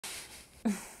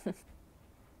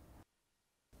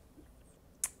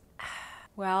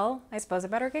Well, I suppose I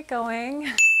better get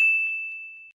going.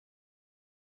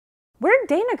 Where'd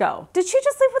Dana go? Did she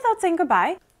just leave without saying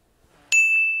goodbye?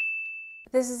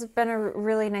 This has been a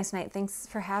really nice night. Thanks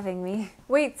for having me.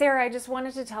 Wait, Sarah, I just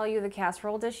wanted to tell you the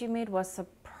casserole dish you made was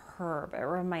superb. It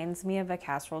reminds me of a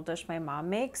casserole dish my mom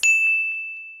makes.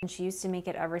 And she used to make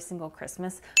it every single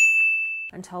Christmas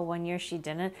until one year she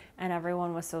didn't, and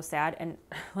everyone was so sad. And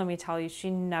let me tell you, she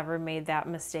never made that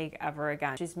mistake ever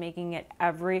again. She's making it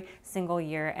every single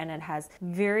year, and it has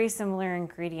very similar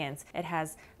ingredients. It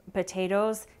has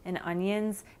potatoes and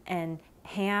onions and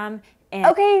ham. And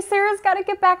okay, Sarah's got to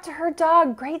get back to her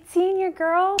dog. Great seeing you,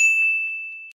 girl.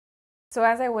 So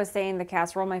as I was saying, the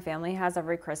casserole my family has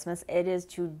every Christmas, it is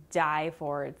to die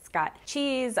for. It's got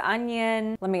cheese,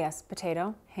 onion, let me guess,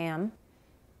 potato, ham.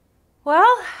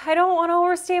 Well, I don't want to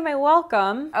overstay my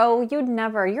welcome. Oh, you'd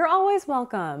never. You're always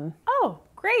welcome. Oh,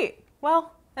 great.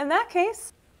 Well, in that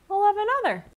case, we'll have another.